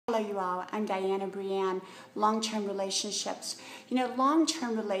you all, I'm Diana Brienne, long-term relationships. You know,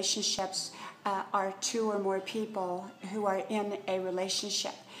 long-term relationships are two or more people who are in a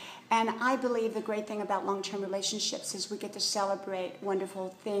relationship. And I believe the great thing about long-term relationships is we get to celebrate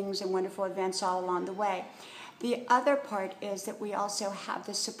wonderful things and wonderful events all along the way. The other part is that we also have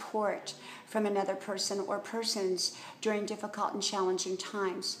the support from another person or persons during difficult and challenging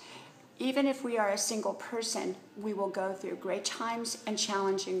times. Even if we are a single person, we will go through great times and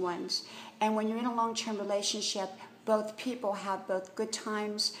challenging ones. And when you're in a long-term relationship, both people have both good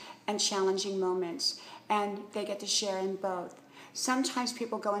times and challenging moments, and they get to share in both. Sometimes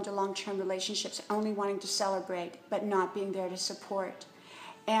people go into long-term relationships only wanting to celebrate, but not being there to support.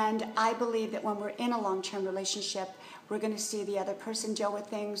 And I believe that when we're in a long-term relationship, we're going to see the other person deal with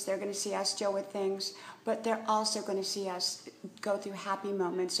things, they're going to see us deal with things, but they're also going to see us go through happy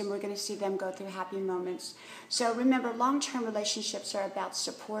moments, and we're going to see them go through happy moments. So remember, long-term relationships are about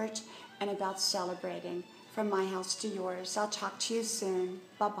support and about celebrating. From my house to yours. I'll talk to you soon.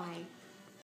 Bye-bye.